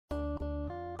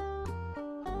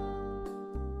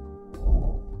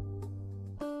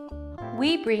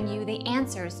we bring you the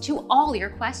answers to all your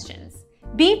questions.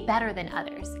 Be better than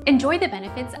others. Enjoy the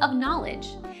benefits of knowledge.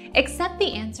 Accept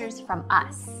the answers from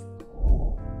us.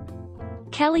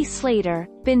 Kelly Slater,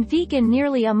 been vegan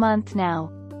nearly a month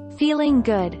now. Feeling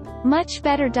good. Much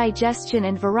better digestion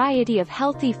and variety of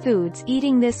healthy foods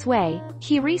eating this way,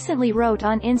 he recently wrote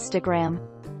on Instagram.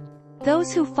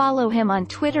 Those who follow him on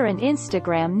Twitter and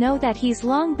Instagram know that he's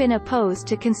long been opposed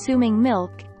to consuming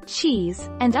milk, cheese,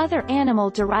 and other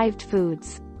animal-derived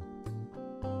foods.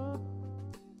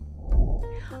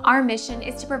 Our mission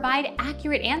is to provide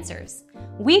accurate answers.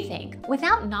 We think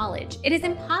without knowledge, it is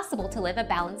impossible to live a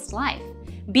balanced life.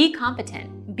 Be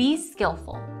competent, be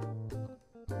skillful.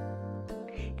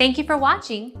 Thank you for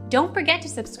watching. Don't forget to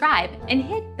subscribe and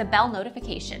hit the bell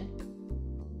notification.